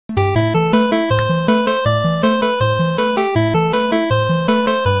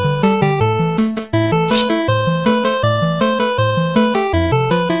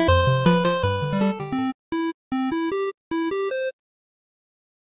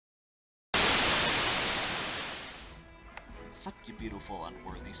Sup, you beautiful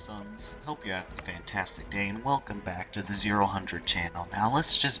unworthy sons. Hope you're having a fantastic day, and welcome back to the 0-100 channel. Now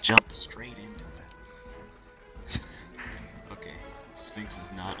let's just jump straight into it. Okay, Sphinx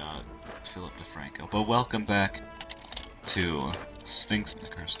is not Philip DeFranco, but welcome back to Sphinx and the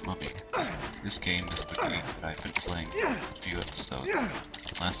Cursed Mummy. This game is the game that I've been playing for a few episodes.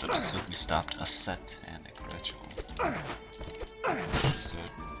 Last episode we stopped a satanic ritual. So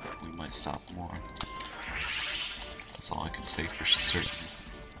we might stop more. That's all I can say for certain.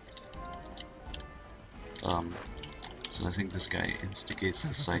 So I think this guy instigates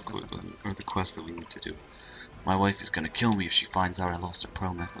the side or the quest that we need to do. My wife is gonna kill me if she finds out I lost her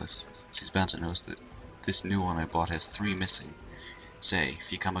pearl necklace. She's bound to notice that this new one I bought has 3 missing. Say,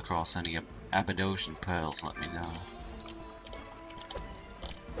 if you come across any Abydos pearls, let me know.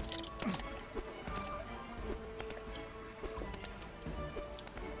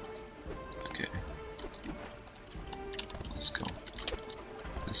 Okay. Let's go.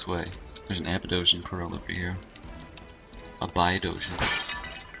 This way. There's an Abydos pearl over here. Abydos.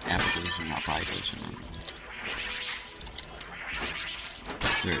 Abydos, not Abydos.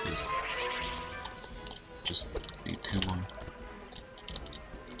 There it is. Just need 2 more.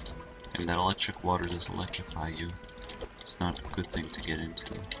 And that electric water does electrify you. It's not a good thing to get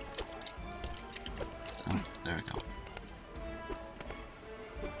into. Oh, there we go.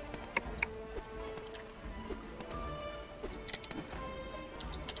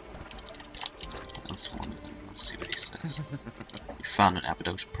 That's one of them. Let's see what he says. You found an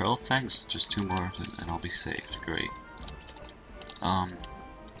Abydos pearl? Thanks. Just 2 more and I'll be saved. Great.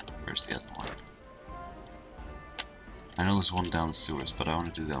 Where's the other one? I know there's one down the sewers, but I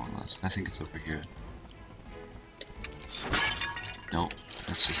want to do that one last. I think it's over here. Nope,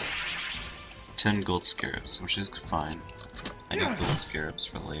 that's just 10 gold scarabs, which is fine. I need gold scarabs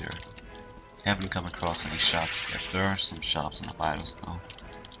for later. Haven't come across any shops yet. There are some shops in Abydos though.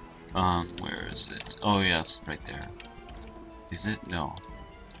 Where is it? Oh yeah, it's right there. Is it? No.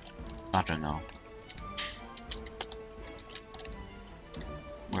 I don't know.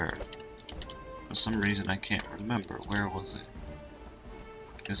 Where? For some reason I can't remember. Where was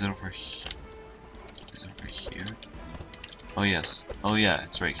it? Is it over here? Is it over here? Oh yes. Oh yeah,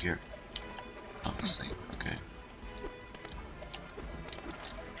 it's right here. Obviously. Okay.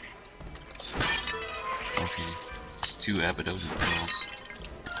 Okay. It's 2 Abydos pearl.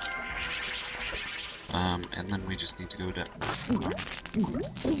 And then we just need to go down.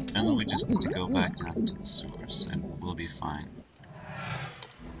 And then we just need to go back down to the sewers, and we'll be fine.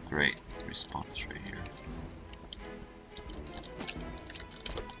 Great. Respawn is right here.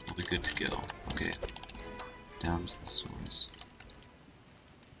 We'll be good to go. Okay. Down to the sewers.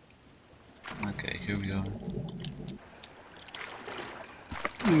 Okay, here we are.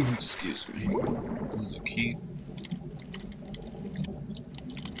 Excuse me. There's a key.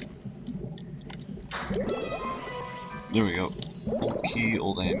 There we go. Old key,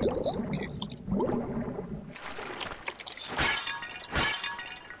 old ambulance, old key.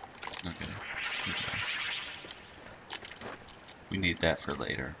 Okay. We need that for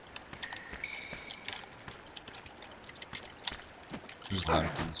later. There's a lot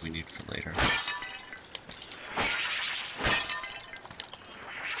of things we need for later.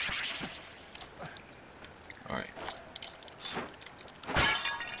 Alright.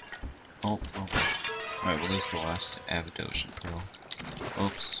 Oh. Alright, we'll leave the last Abydos pearl.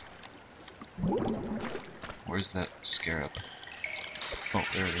 Oops. Where's that scarab? Oh,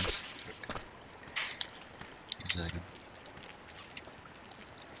 there it is. Exactly.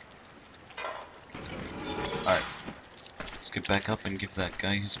 Alright. Let's get back up and give that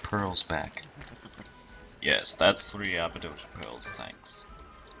guy his pearls back. Yes, that's 3 Abydos pearls, thanks.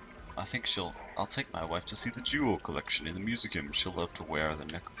 I think I'll take my wife to see the jewel collection in the museum. She'll love to wear the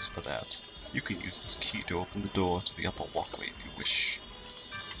necklace for that. You can use this key to open the door to the upper walkway if you wish.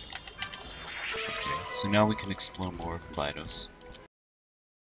 Okay, so now we can explore more of Abydos.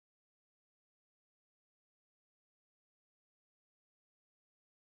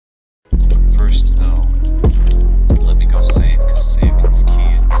 First, though, let me go save, because saving is key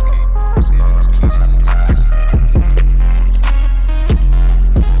in this game. Saving is key to success.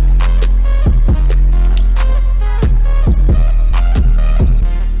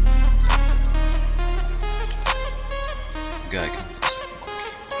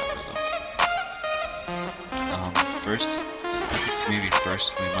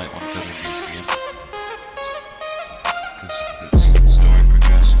 First, we might want to go to the museum. Because the story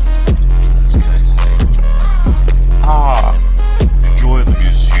progression, as this guy say. Ah! Enjoy the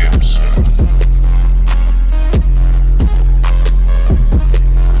museum, sir.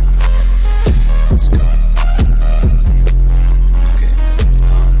 Let's go.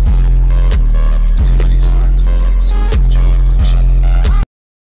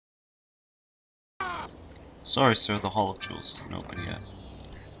 Sorry, sir, the Hall of Jewels isn't open yet.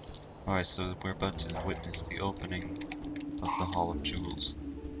 Alright, so we're about to witness the opening of the Hall of Jewels.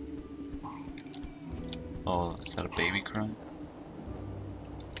 Oh, is that a baby crying?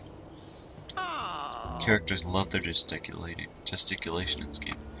 Characters love their gesticulation in this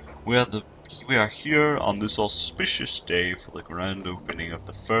game. We are here on this auspicious day for the grand opening of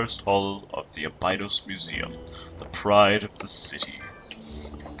the first hall of the Abydos Museum, the pride of the city.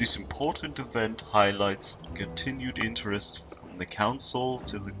 This important event highlights the continued interest from the Council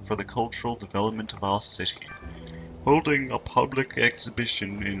for the cultural development of our city. Holding a public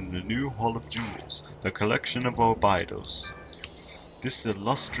exhibition in the new Hall of Jewels, the collection of Abydos. This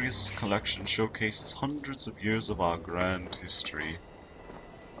illustrious collection showcases hundreds of years of our grand history.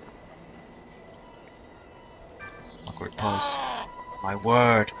 Awkward part. My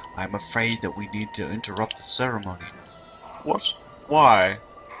word, I'm afraid that we need to interrupt the ceremony. What? Why?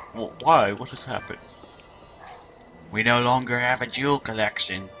 Why? What has happened? We no longer have a jewel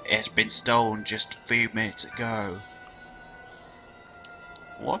collection. It's been stolen just a few minutes ago.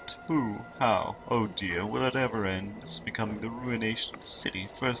 What? Who? How? Oh dear, will it ever end? This is becoming the ruination of the city.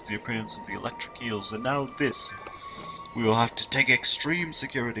 First the appearance of the electric eels, and now this. We will have to take extreme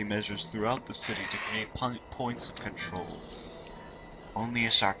security measures throughout the city to create points of control. Only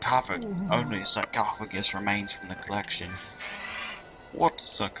a sarcophagus remains from the collection. What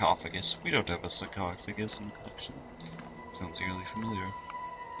sarcophagus? We don't have a sarcophagus in the collection. Sounds eerily familiar.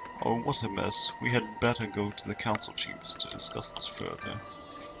 Oh, what a mess. We had better go to the council chambers to discuss this further.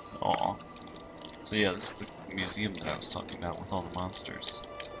 Aw. So yeah, this is the museum that I was talking about with all the monsters.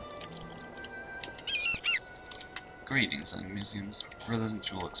 Greetings, museum's resident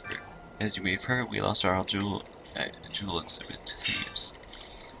jewel expert. As you may have heard, we lost our jewel exhibit to thieves.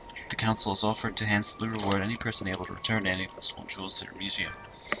 The council has offered to handsomely reward any person able to return any of the stolen jewels to their museum.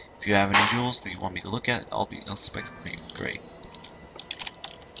 If you have any jewels that you want me to look at, I'll expect them to be great.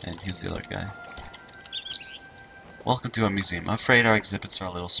 And here's the other guy. Welcome to our museum. I'm afraid our exhibits are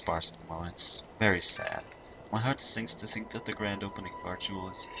a little sparse at the moment. It's very sad. My heart sinks to think that the grand opening of our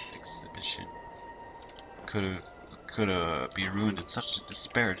jewels exhibition could be ruined in such a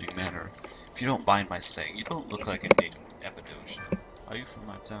disparaging manner. If you don't mind my saying, you don't look like a native Abydos. Are you from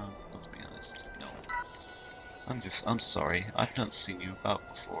my town? Let's be honest. No. I'm sorry. I've not seen you about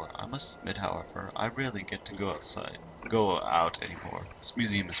before. I must admit, however, I rarely get to go out anymore. This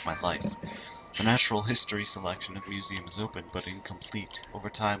museum is my life. The natural history selection of the museum is open but incomplete. Over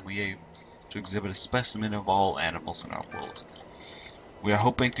time, we aim to exhibit a specimen of all animals in our world. We are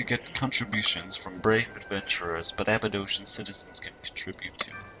hoping to get contributions from brave adventurers, but Abydosian citizens can contribute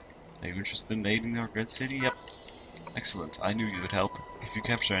too. Are you interested in aiding our great city? Yep. Excellent. I knew you would help. If you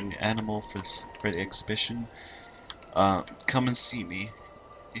capture any animal for the exhibition, come and see me.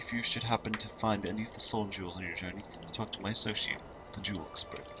 If you should happen to find any of the stolen jewels on your journey, talk to my associate, the jewel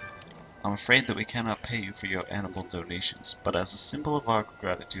expert. I'm afraid that we cannot pay you for your animal donations, but as a symbol of our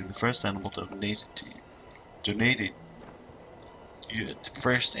gratitude, the first animal donated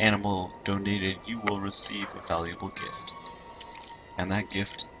you will receive a valuable gift. And that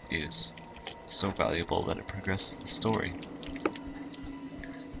gift is so valuable that it progresses the story.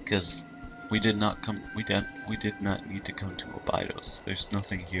 Because we did not need to come to Abydos. There's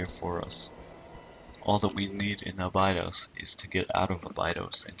nothing here for us. All that we need in Abydos is to get out of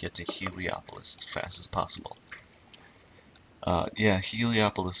Abydos and get to Heliopolis as fast as possible. Yeah,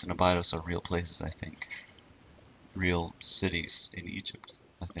 Heliopolis and Abydos are real places, I think. Real cities in Egypt,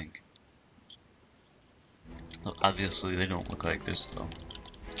 I think. Obviously, they don't look like this, though.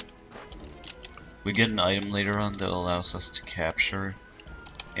 We get an item later on that allows us to capture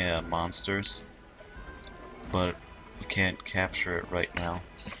monsters, but we can't capture it right now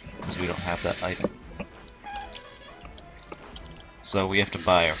because we don't have that item. So we have to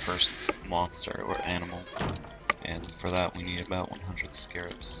buy our first monster or animal, and for that we need about 100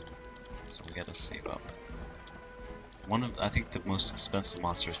 scarabs. So we gotta save up. I think the most expensive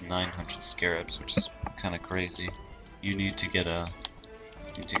monster is 900 scarabs, which is kind of crazy. You need to get an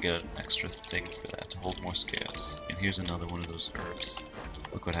extra thing for that to hold more scarabs. And here's another one of those herbs.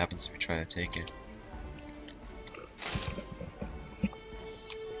 Look what happens if you try to take it.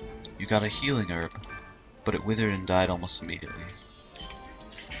 You got a healing herb, but it withered and died almost immediately.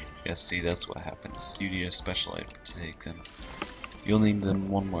 Yeah, see, that's what happens. You need a special item to take them. You'll need them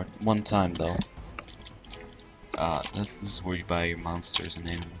one time though. This is where you buy your monsters and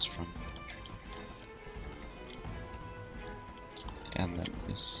animals from. And then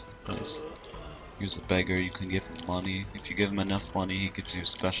here's a beggar. You can give him money. If you give him enough money, he gives you a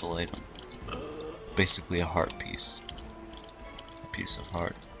special item. Basically a heart piece. A piece of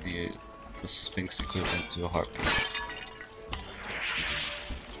heart. The the Sphinx equivalent to a heartbeat.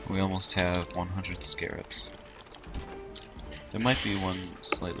 We almost have 100 scarabs. There might be one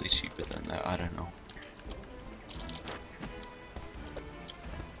slightly cheaper than that, I don't know.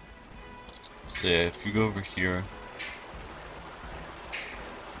 So yeah, if you go over here,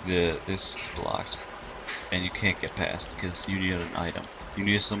 this is blocked, and you can't get past because you need an item. You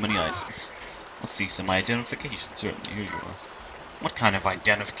need so many items. Let's see some identification. Certainly, here you are. What kind of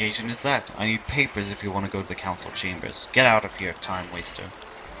identification is that? I need papers if you want to go to the council chambers. Get out of here, time waster.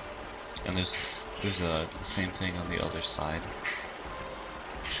 And there's the same thing on the other side,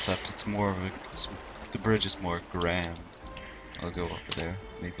 except it's more of a the bridge is more grand. I'll go over there.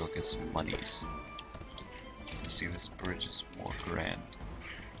 Maybe I'll get some monies. See, this bridge is more grand.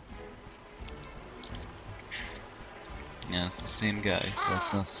 Yeah, it's the same guy. Well,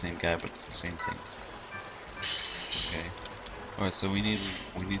 it's not the same guy, but it's the same thing. Okay. Alright, so we need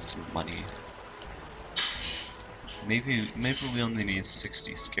some money. Maybe we only need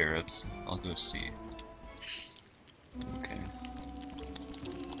 60 scarabs. I'll go see. Okay.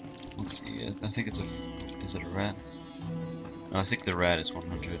 Let's see. I think it's is it a rat? No, I think the rat is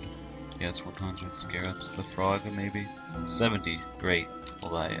 100. Yeah, it's 100 scarabs. The frog maybe 70. Great.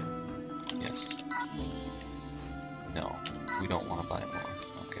 We'll buy it. Yes. No, we don't want to buy more.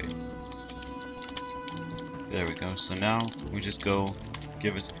 Okay. There we go. So now we just go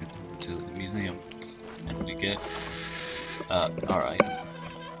give it to the museum, and we get our item.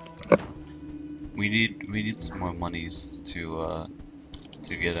 We need some more monies to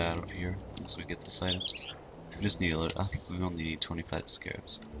get out of here once we get this item. We just need I think we only need 25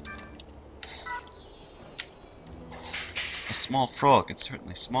 scarabs. A small frog. It's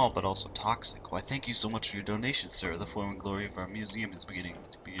certainly small, but also toxic. Why, thank you so much for your donation, sir. The form and glory of our museum is beginning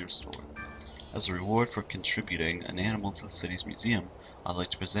to be restored. As a reward for contributing an animal to the city's museum, I'd like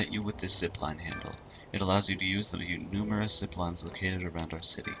to present you with this zipline handle. It allows you to use the numerous ziplines located around our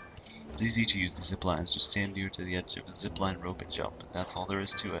city. It's easy to use the ziplines. Just stand near to the edge of the zipline rope and jump. And that's all there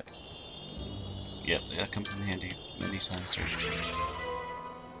is to it. Yep, that comes in handy many times, sir.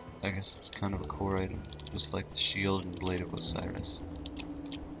 I guess it's kind of a core item, just like the shield and blade of Osiris.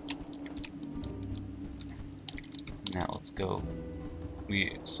 Now let's go.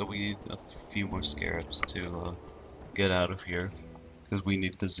 We need a few more scarabs to get out of here, because we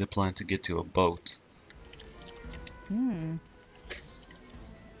need the zipline to get to a boat.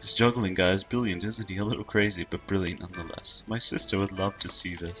 This juggling guy is brilliant, isn't he? A little crazy, but brilliant nonetheless. My sister would love to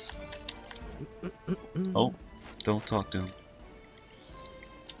see this. Oh, don't talk to him.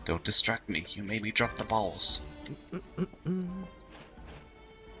 Don't distract me. You made me drop the balls.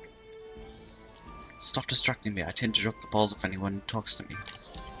 Stop distracting me. I tend to drop the balls if anyone talks to me.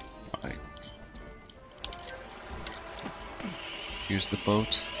 Alright. Here's the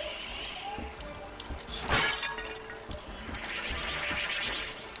boat.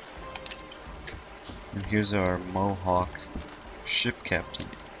 And here's our Mohawk ship captain.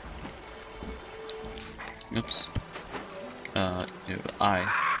 Oops.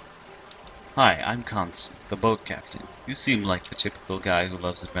 Hi, I'm Constant, the boat captain. You seem like the typical guy who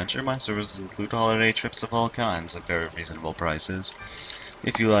loves adventure. My services include holiday trips of all kinds at very reasonable prices.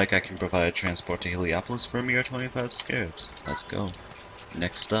 If you like, I can provide transport to Heliopolis for a mere 25 scarabs. Let's go.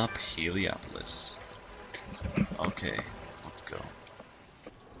 Next stop, Heliopolis. Okay, let's go.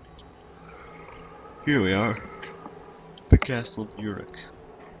 Here we are. The Castle of Uruk.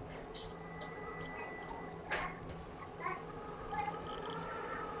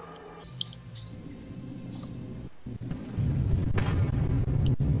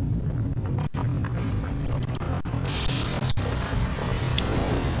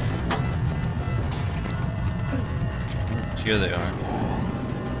 Here they are.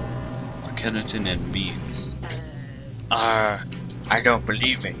 Akhenaten and memes. I don't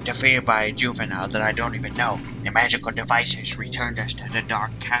believe it. Defeated by a juvenile that I don't even know. The magical devices returned us to the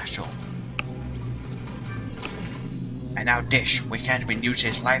Dark Castle. And now Dish, we can't even use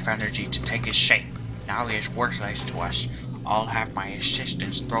his life energy to take his shape. Now he is worthless to us. I'll have my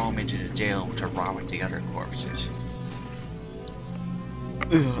assistants throw him into the jail to rot with the other corpses.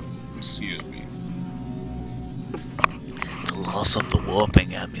 Excuse me. The loss of the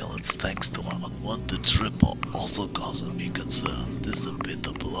warping amulets thanks to an unwanted trip are also causing me concern. This is a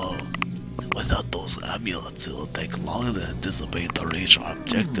bitter blow. Without those amulets, it'll take longer to anticipate to reach our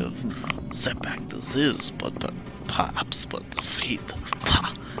objective. Setback this is, but perhaps but defeat.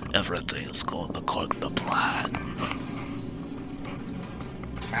 Ha! Everything is going according to plan.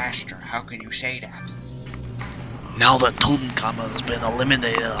 Master, how can you say that? Now that Tutankhamun has been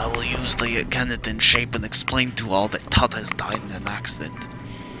eliminated, I will use the Akhenaten shape and explain to all that Tut has died in an accident.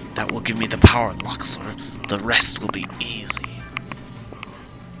 That will give me the power unlock, so the rest will be easy.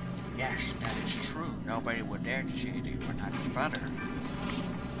 Yes, that is true. Nobody would dare to say that you were not his brother.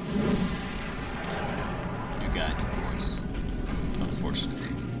 You got it, of course. Unfortunately.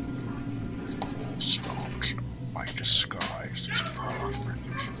 Of course not. My disguise is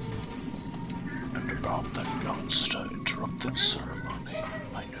perfect. And about that youngster interrupting ceremony,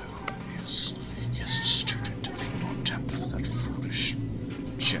 I know who he is. He is a student of Imhotep, that foolish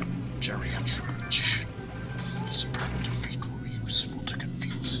geriatric magician. This apparent defeat will be useful to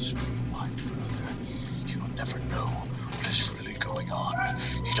confuse his feeble mind further. He will never know what is really going on.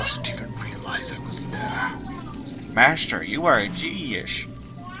 He doesn't even realize I was there. Master, you are a genius.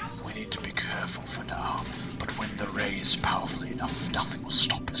 We need to be careful for now, but when the ray is powerful enough, nothing will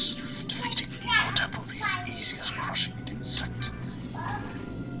stop us. Defeating Imhotep will be as easy as crushing an insect.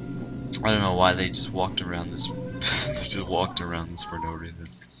 I don't know why they just walked around this. They just walked around this for no reason.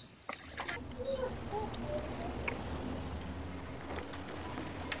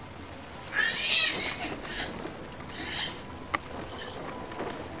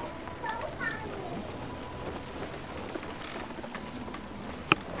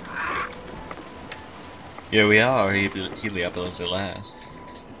 Here we are, Heliopolis at last.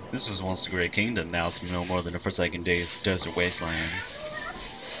 This was once the Great Kingdom, now it's no more than a forsaken desert wasteland.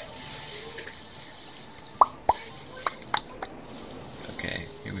 Okay,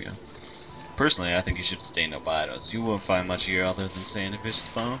 here we go. Personally, I think you should stay in Abydos. You won't find much here other than sand and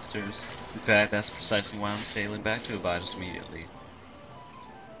vicious monsters. In fact, that's precisely why I'm sailing back to Abydos immediately.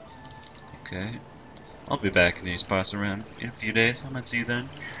 Okay. I'll be back in these parts around in a few days. I might see you then.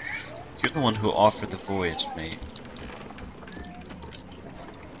 You're the one who offered the voyage, mate.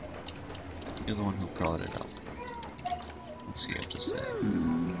 You're the one who brought it up. Let's see what you have to say.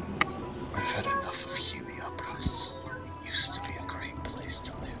 I've had enough of Heliopolis. It used to be a great place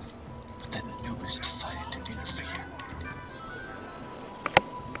to live, but then Anubis decided to interfere.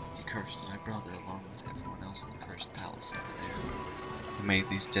 He cursed my brother along with everyone else in the cursed palace over there. He made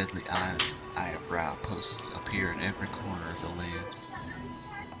these deadly Eye of Ra posts appear in every corner of the land.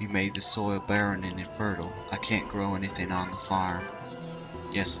 He made the soil barren and infertile. I can't grow anything on the farm.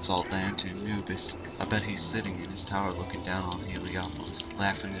 Yes, it's all down to Anubis. I bet he's sitting in his tower looking down on Heliopolis,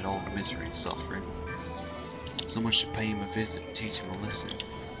 laughing at all the misery and suffering. Someone should pay him a visit and teach him a lesson.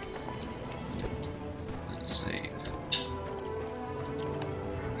 Let's save.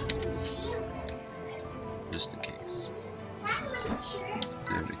 Just in case.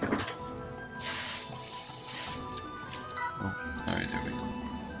 There we go. Oh, alright, there we go.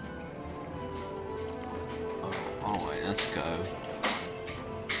 Alright, let's go.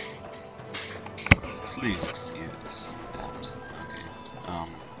 Please excuse that. Okay.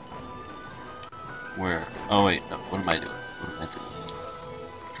 Where? Oh wait, no, what am I doing? What am I doing?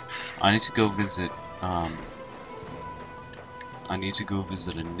 I need to go visit, I need to go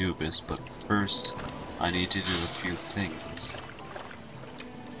visit Anubis, but first, I need to do a few things.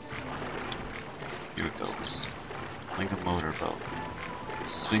 Here it goes. Like a motorboat.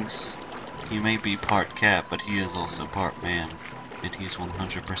 Sphinx, he may be part cat, but he is also part man, and he's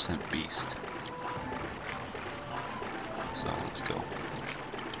 100% beast. So let's go.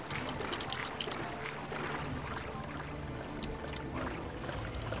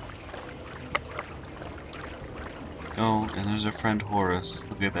 Oh, and there's our friend Horus.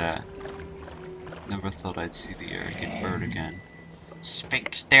 Look at that. Never thought I'd see the arrogant bird again.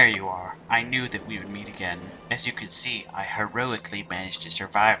 Sphinx, there you are. I knew that we would meet again. As you can see, I heroically managed to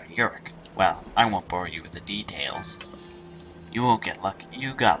survive in Uruk. Well, I won't bore you with the details. You won't get lucky.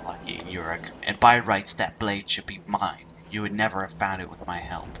 You got lucky in Uruk, and by rights that blade should be mine. You would never have found it with my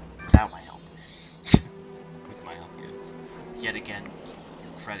help. Without my help. With my help, yeah. Yet again, you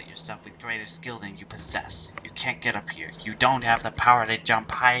credit yourself with greater skill than you possess. You can't get up here. You don't have the power to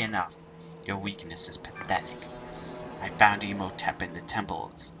jump high enough. Your weakness is pathetic. I found Imhotep in the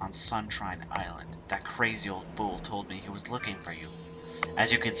temple on Sunshine Island. That crazy old fool told me he was looking for you.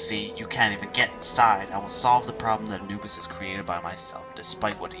 As you can see, you can't even get inside. I will solve the problem that Anubis has created by myself,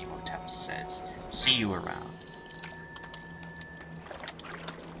 despite what Imhotep says. See you around.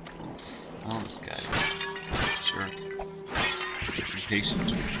 Oof. Well, this guy's sure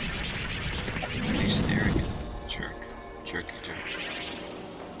impatient. Impatient, arrogant, jerk, jerky jerk.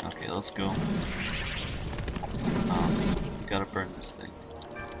 Okay, let's go. We gotta burn this thing.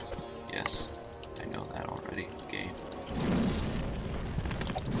 Yes, I know that already. Game.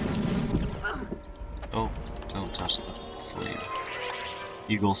 Oh, don't touch the flame.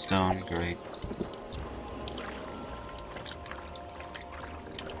 Eagle stone, great.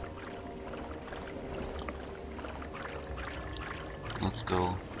 Let's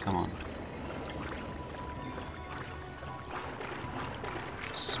go Come on.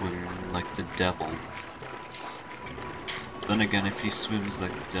 Swim like the devil. Then again, if he swims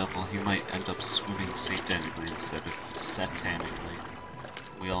like the devil, he might end up swimming satanically instead of satanically.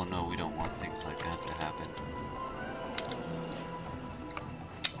 We all know we don't want things like that to happen.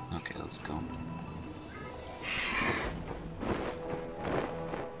 Okay, let's go.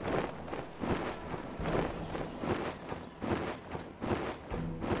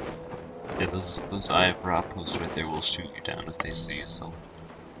 Yeah, those Eye of Ra posts right there will shoot you down if they see you, so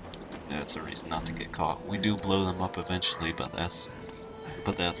that's a reason not to get caught. We do blow them up eventually, but that's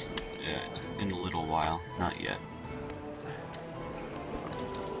in a little while, not yet.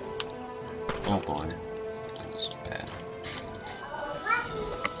 Oh boy, that was bad.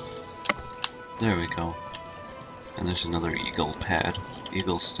 There we go. And there's another eagle pad,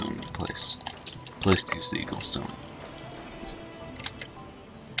 eagle stone place to use the eagle stone.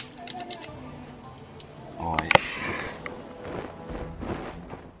 Oh,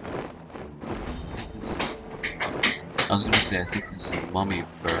 I was gonna say I think this is a mummy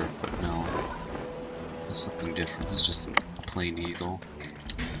bird, but no, it's something different. This is just a plain eagle.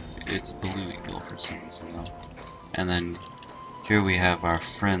 It's a blue eagle for some reason though. And then here we have our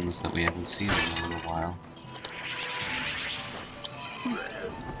friends that we haven't seen in a little while.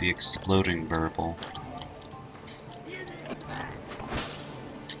 The exploding burble.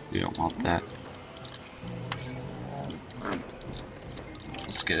 We don't want that.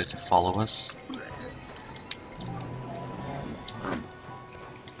 Let's get it to follow us.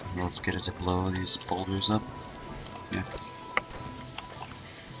 Let's get it to blow these boulders up. Yeah.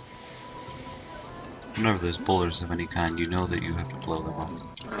 Whenever there's boulders of any kind, you know that you have to blow them up.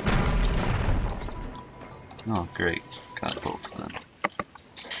 Oh, great. Got both of them.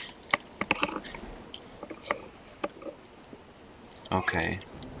 Okay.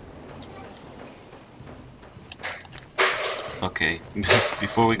 Okay,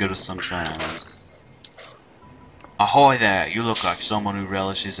 before we go to Sunshine Island. Ahoy there! You look like someone who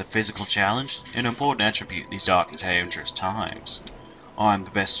relishes a physical challenge, an important attribute in these dark and dangerous times. I'm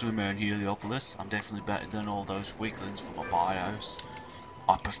the best swimmer in Heliopolis. I'm definitely better than all those weaklings from Abydos.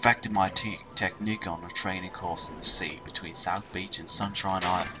 I perfected my technique on a training course in the sea between South Beach and Sunshine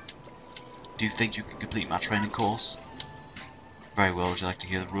Island. Do you think you can complete my training course? Very well, would you like to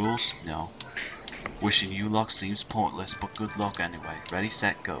hear the rules? No. Wishing you luck seems pointless, but good luck anyway. Ready,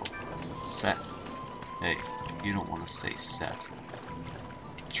 set, go. Set. Hey, you don't want to say set.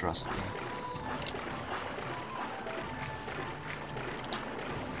 Trust me.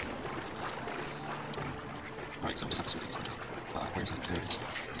 Alright, so we just have to swim these things. Where is it? There it is.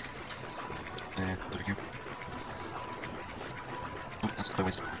 Over here. Oh, that's the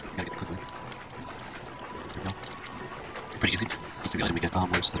way. Gotta get it quickly. There we go. Pretty easy. Let's see the item we get.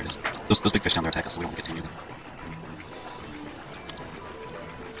 Where's there it is. Those big fish down there attack us, so we don't get too near them.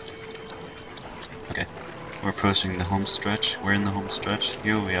 Okay. We're approaching the home stretch. We're in the home stretch.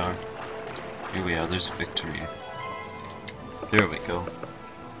 Here we are. Here we are. There's victory. There we go.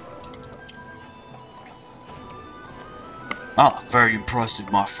 Ah, very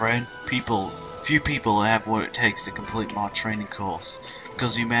impressive, my friend. Few people have what it takes to complete my training course.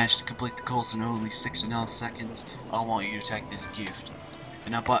 Because you managed to complete the course in only 69 seconds, I want you to take this gift.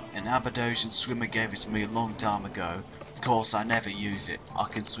 An Abydosian swimmer gave it to me a long time ago. Of course, I never use it. I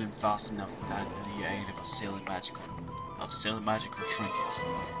can swim fast enough without the aid of silly magical trinkets.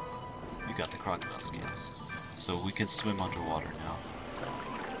 You got the crocodile skills, so we can swim underwater now,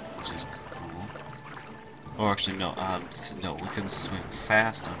 which is cool. Or actually, no, no, we can swim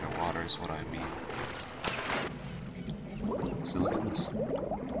fast underwater is what I mean. So look at this.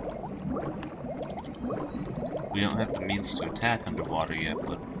 We don't have the means to attack underwater yet,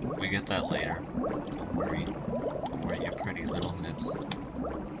 but we get that later. Don't worry. Don't worry, you pretty little heads.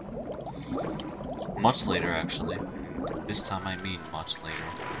 Much later, actually. This time I mean much later.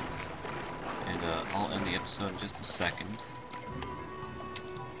 And I'll end the episode in just a second.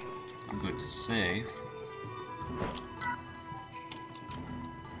 I'm going to save.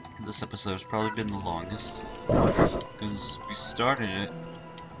 This episode has probably been the longest, because we started it.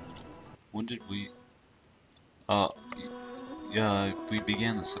 When did we? Yeah, we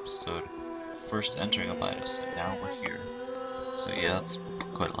began this episode first entering Abydos, and now we're here. So yeah, that's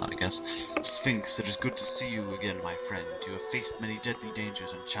quite a lot, I guess. Sphinx, it is good to see you again, my friend. You have faced many deadly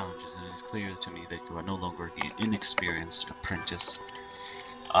dangers and challenges, and it is clear to me that you are no longer the inexperienced apprentice.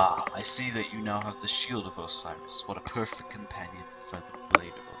 Ah, I see that you now have the Shield of Osiris. What a perfect companion for the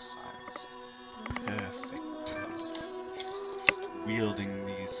Blade of Osiris. Perfect. Wielding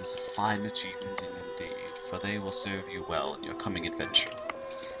these is a fine achievement indeed, for they will serve you well in your coming adventure.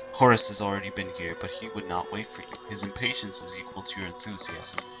 Horus has already been here, but he would not wait for you. His impatience is equal to your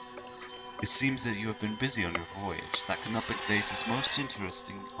enthusiasm. It seems that you have been busy on your voyage. That canopic vase is most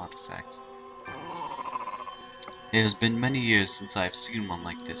interesting artifact. It has been many years since I have seen one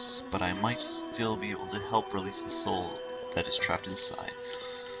like this, but I might still be able to help release the soul that is trapped inside.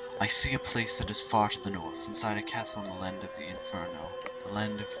 I see a place that is far to the north, inside a castle in the land of the Inferno, the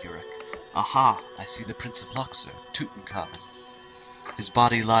land of Uruk. Aha! I see the Prince of Luxor, Tutankhamun. His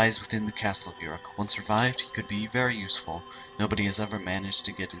body lies within the castle of Uruk. Once revived, he could be very useful. Nobody has ever managed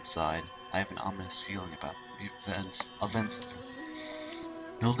to get inside. I have an ominous feeling about events there.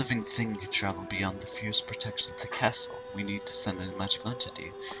 No living thing can travel beyond the fierce protection of the castle. We need to send a magical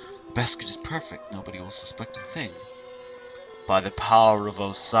entity. The basket is perfect. Nobody will suspect a thing. By the power of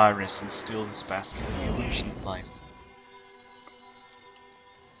Osiris, instill this basket in the origin of life.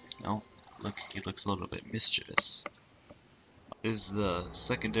 Oh, look, he looks a little bit mischievous. Is the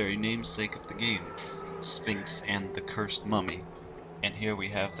secondary namesake of the game, Sphinx and the Cursed Mummy. And here we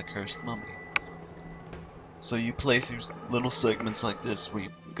have the Cursed Mummy. So you play through little segments like this where you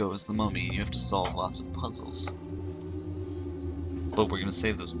go as the mummy and you have to solve lots of puzzles. But we're gonna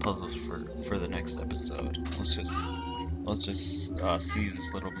save those puzzles for the next episode. Let's just see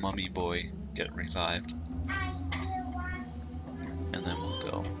this little mummy boy get revived, and then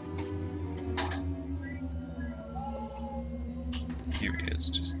we'll go. Here he is,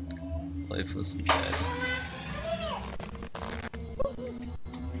 just lifeless and dead.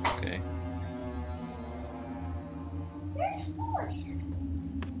 Okay.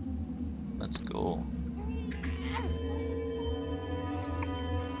 Let's go.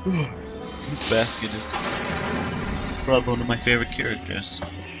 This basket is probably one of my favorite characters.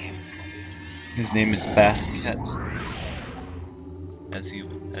 His name is Basket, as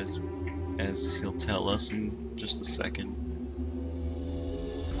he'll tell us in just a second.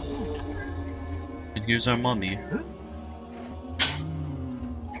 And here's our mummy.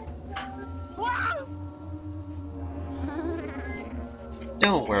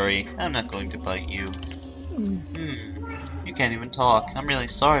 Don't worry, I'm not going to bite you. You can't even talk. I'm really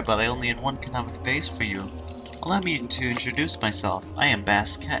sorry, but I only had one canonic base for you. Allow me to introduce myself. I am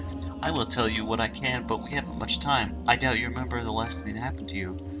Basket. I will tell you what I can, but we haven't much time. I doubt you remember the last thing that happened to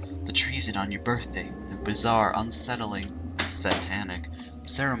you. The treason on your birthday. The bizarre, unsettling, satanic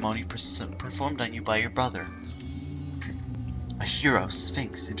ceremony performed on you by your brother. A hero,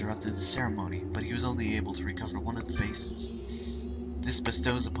 Sphinx, interrupted the ceremony, but he was only able to recover one of the faces. This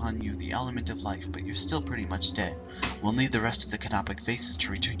bestows upon you the element of life, but you're still pretty much dead. We'll need the rest of the canopic vases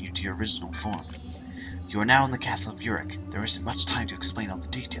to return you to your original form. You are now in the castle of Uruk. There isn't much time to explain all the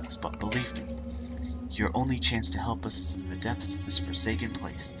details, but believe me, your only chance to help us is in the depths of this forsaken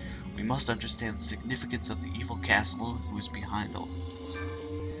place. We must understand the significance of the evil castle who is behind all this.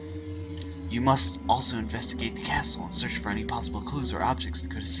 You must also investigate the castle and search for any possible clues or objects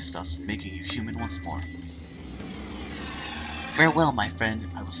that could assist us in making you human once more. Farewell, my friend.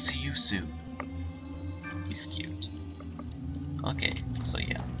 I will see you soon. He's cute. Okay, so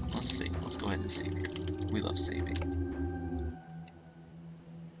yeah, let's save. Let's go ahead and save here. We love saving.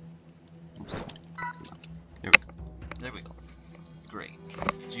 Let's go. There we go. There we go. Great.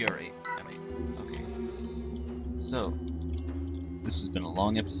 GR8. Okay. So, this has been a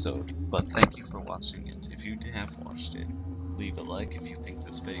long episode, but thank you for watching it. If you have watched it, leave a like if you think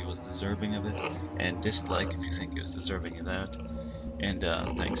this video was deserving of it, and dislike if you think it was deserving of that. And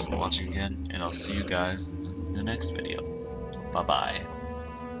thanks for watching again, and I'll see you guys in the next video. Bye bye.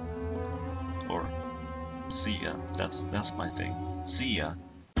 Or see ya. That's my thing. See ya.